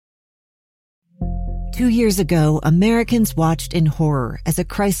2 years ago, Americans watched in horror as a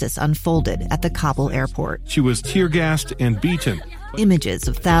crisis unfolded at the Kabul airport. She was tear-gassed and beaten. Images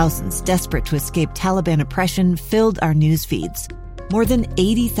of thousands desperate to escape Taliban oppression filled our news feeds. More than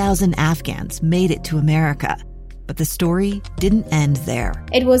 80,000 Afghans made it to America. But the story didn't end there.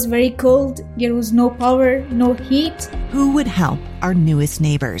 It was very cold. There was no power, no heat. Who would help our newest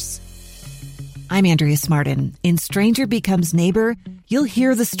neighbors? I'm Andrea Smartin. In Stranger Becomes Neighbor, you'll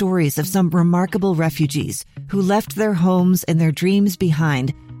hear the stories of some remarkable refugees who left their homes and their dreams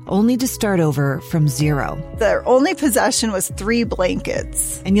behind, only to start over from zero. Their only possession was 3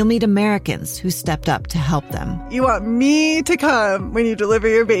 blankets. And you'll meet Americans who stepped up to help them. You want me to come when you deliver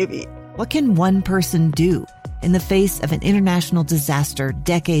your baby. What can one person do in the face of an international disaster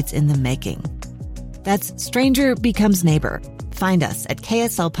decades in the making? That's Stranger Becomes Neighbor. Find us at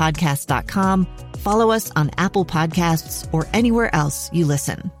kslpodcast.com. Follow us on Apple Podcasts or anywhere else you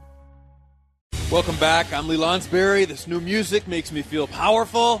listen. Welcome back. I'm Lee Lonsberry. This new music makes me feel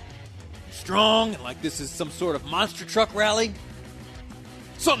powerful, strong, and like this is some sort of monster truck rally.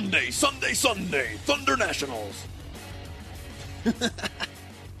 Sunday, Thunder Nationals.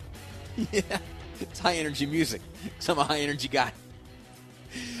 Yeah, it's high-energy music. I'm a high-energy guy.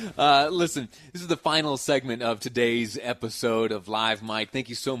 Listen, this is the final segment of today's episode of Live Mike. Thank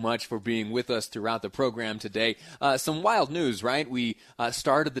you so much for being with us throughout the program today. Some wild news, right? We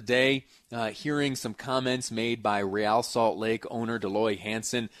started the day hearing some comments made by Real Salt Lake owner Deloy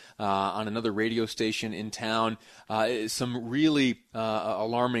Hansen on another radio station in town. Some really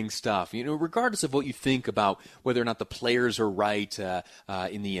alarming stuff. You know, regardless of what you think about whether or not the players are right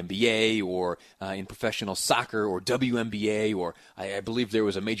in the NBA or in professional soccer or WNBA, or I believe there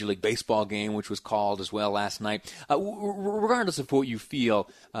was a Major League Baseball game which was called as well last night. Regardless of what you feel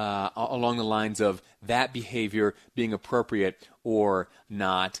along the lines of that behavior being appropriate or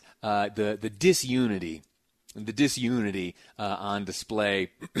not, the disunity on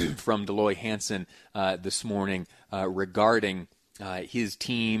display from Deloy Hansen this morning regarding his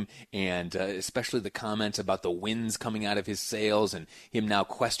team, and especially the comments about the wins coming out of his sales and him now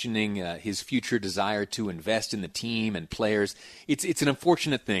questioning his future desire to invest in the team and players. It's an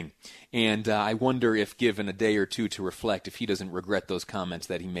unfortunate thing, and I wonder if given a day or two to reflect, if he doesn't regret those comments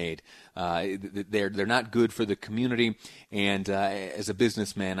that he made. They're not good for the community, and as a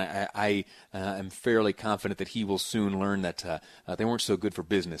businessman, I am fairly confident that he will soon learn that they weren't so good for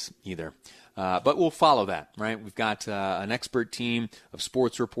business either. But we'll follow that, right? We've got an expert team of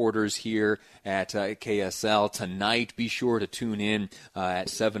sports reporters here at KSL tonight. Be sure to tune in at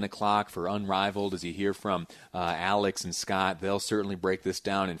 7 o'clock for Unrivaled as you hear from Alex and Scott. They'll certainly break this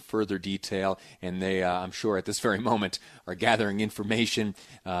down in further detail, and they, I'm sure at this very moment, are gathering information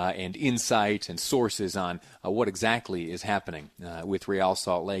and insight and sources on what exactly is happening with Real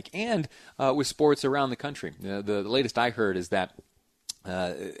Salt Lake and with sports around the country. The latest I heard is that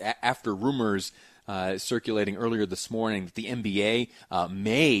after rumors circulating earlier this morning that the NBA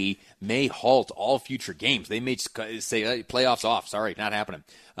may halt all future games. They may say playoffs off. Sorry, not happening.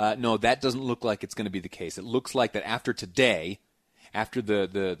 No, that doesn't look like it's going to be the case. It looks like that after today, after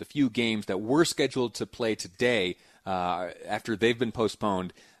the few games that were scheduled to play today, after they've been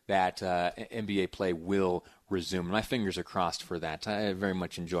postponed, that NBA play will resume. My fingers are crossed for that. I very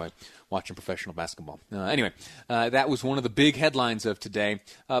much enjoy watching professional basketball. Anyway, that was one of the big headlines of today.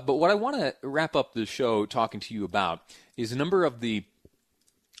 But what I want to wrap up the show talking to you about is a number of the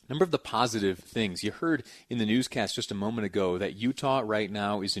positive things. You heard in the newscast just a moment ago that Utah right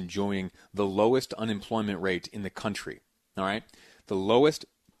now is enjoying the lowest unemployment rate in the country. All right? The lowest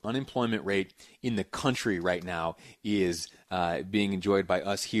unemployment rate in the country right now is being enjoyed by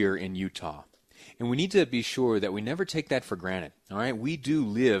us here in Utah. And we need to be sure that we never take that for granted. All right? We do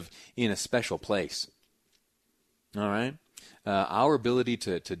live in a special place. All right? Our ability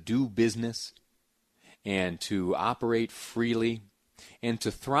to do business and to operate freely and to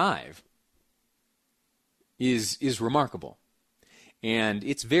thrive is remarkable. And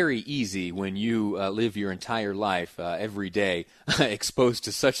it's very easy when you live your entire life every day exposed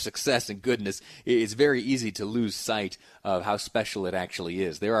to such success and goodness. It's very easy to lose sight of how special it actually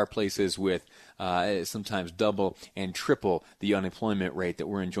is. There are places with sometimes double and triple the unemployment rate that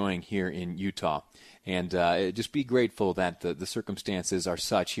we're enjoying here in Utah. And just be grateful that the circumstances are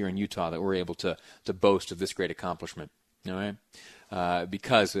such here in Utah that we're able to boast of this great accomplishment. All right?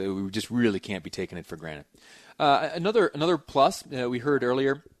 Because we just really can't be taking it for granted. Another plus we heard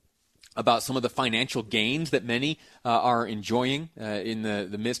earlier about some of the financial gains that many are enjoying in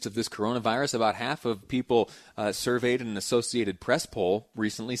the midst of this coronavirus. About half of people surveyed in an Associated Press poll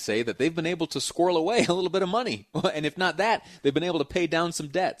recently say that they've been able to squirrel away a little bit of money. And if not that, they've been able to pay down some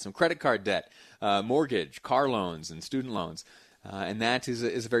debt, some credit card debt, mortgage, car loans, and student loans. And that is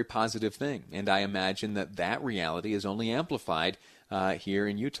a very positive thing. And I imagine that reality is only amplified here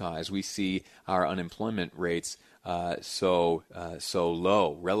in Utah as we see our unemployment rates so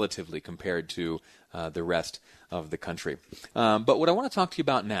low relatively compared to the rest of the country. But what I want to talk to you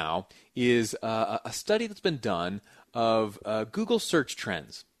about now is a study that's been done of Google search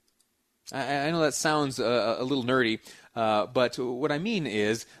trends. I know that sounds a little nerdy, but what I mean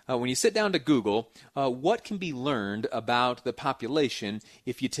is when you sit down to Google, what can be learned about the population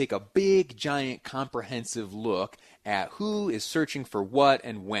if you take a big, giant, comprehensive look at who is searching for what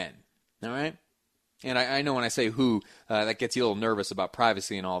and when, all right? And I know when I say who, that gets you a little nervous about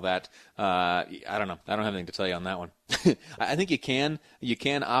privacy and all that. I don't know. I don't have anything to tell you on that one. I think you can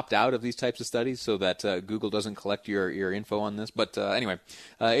opt out of these types of studies so that Google doesn't collect your info on this. But anyway,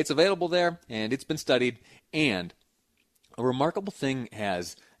 it's available there, and it's been studied, and a remarkable thing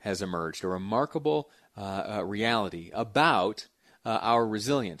has emerged, a remarkable reality about our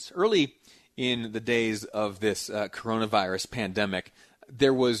resilience. Early in the days of this coronavirus pandemic,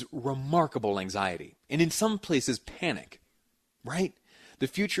 there was remarkable anxiety, and in some places panic, right? The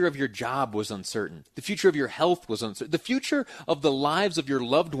future of your job was uncertain. The future of your health was uncertain. The future of the lives of your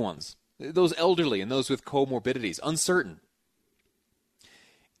loved ones, those elderly and those with comorbidities, uncertain.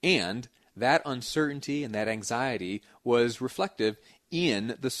 And that uncertainty and that anxiety was reflective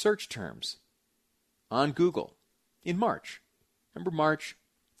in the search terms on Google in March. Remember March?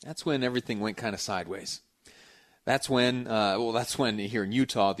 That's when everything went kind of sideways. That's when here in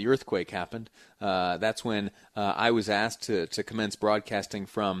Utah the earthquake happened. That's when I was asked to commence broadcasting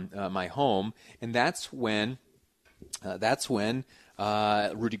from my home, and that's when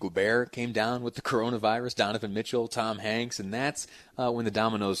Rudy Gobert came down with the coronavirus, Donovan Mitchell, Tom Hanks, and that's when the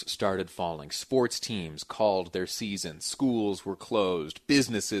dominoes started falling. Sports teams called their season. Schools were closed.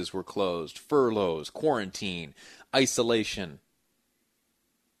 Businesses were closed. Furloughs, quarantine, isolation,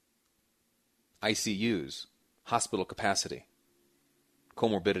 ICUs. Hospital capacity,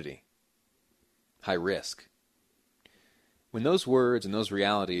 comorbidity, high risk. When those words and those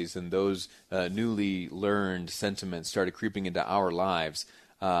realities and those newly learned sentiments started creeping into our lives,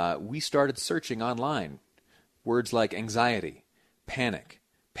 we started searching online. Words like anxiety, panic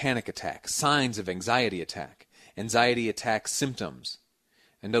attack, signs of anxiety attack symptoms,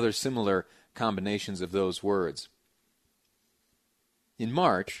 and other similar combinations of those words. In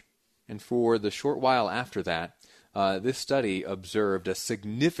March, and for the short while after that, this study observed a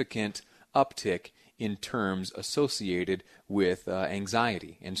significant uptick in terms associated with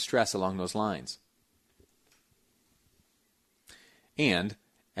anxiety and stress along those lines. And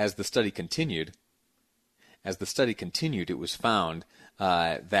as the study continued, it was found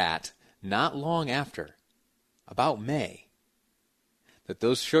that not long after, about May, that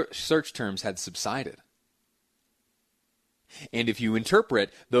those search terms had subsided. And if you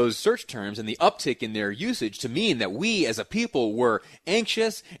interpret those search terms and the uptick in their usage to mean that we as a people were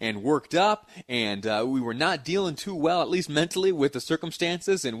anxious and worked up and we were not dealing too well, at least mentally, with the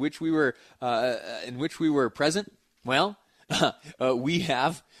circumstances in which we were present, well, we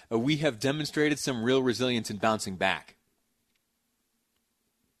have demonstrated some real resilience in bouncing back.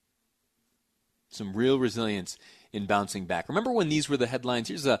 Some real resilience in bouncing back. Remember when these were the headlines?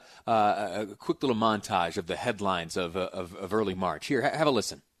 Here's a quick little montage of the headlines of early March. Here, have a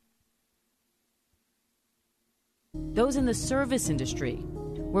listen. Those in the service industry,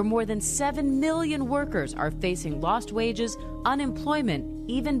 where more than 7 million workers are facing lost wages, unemployment,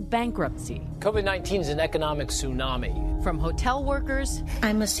 even bankruptcy. COVID-19 is an economic tsunami. From hotel workers.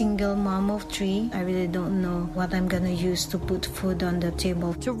 I'm a single mom of 3. I really don't know what I'm going to use to put food on the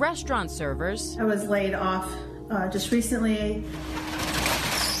table. To restaurant servers. I was laid off just recently.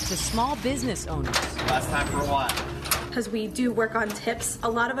 To small business owners. Last time for a while. Because we do work on tips, a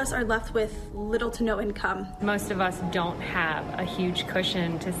lot of us are left with little to no income. Most of us don't have a huge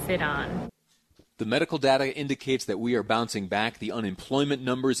cushion to sit on. The medical data indicates that we are bouncing back. The unemployment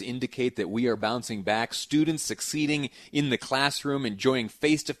numbers indicate that we are bouncing back. Students succeeding in the classroom, enjoying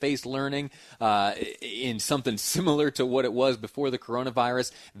face-to-face learning in something similar to what it was before the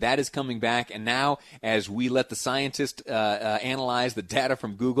coronavirus. That is coming back. And now, as we let the scientists analyze the data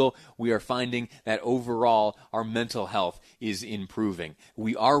from Google, we are finding that overall our mental health is improving.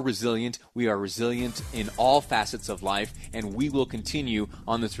 We are resilient. We are resilient in all facets of life, and we will continue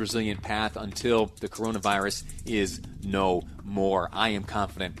on this resilient path until go. The coronavirus is no more. I am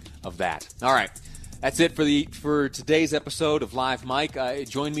confident of that. All right. That's it for today's episode of Live Mike.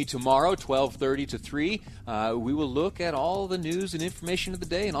 Join me tomorrow, 12:30 to 3. We will look at all the news and information of the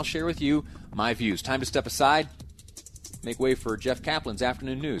day, and I'll share with you my views. Time to step aside. Make way for Jeff Kaplan's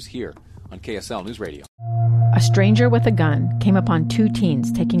Afternoon News here on KSL News Radio. A stranger with a gun came upon 2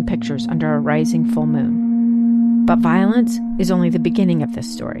 teens taking pictures under a rising full moon. But violence is only the beginning of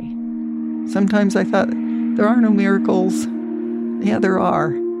this story. Sometimes I thought, there are no miracles. Yeah, there are,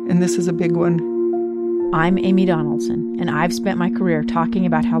 and this is a big one. I'm Amy Donaldson, and I've spent my career talking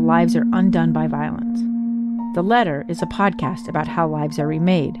about how lives are undone by violence. The Letter is a podcast about how lives are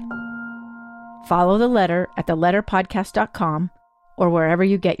remade. Follow The Letter at theletterpodcast.com or wherever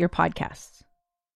you get your podcasts.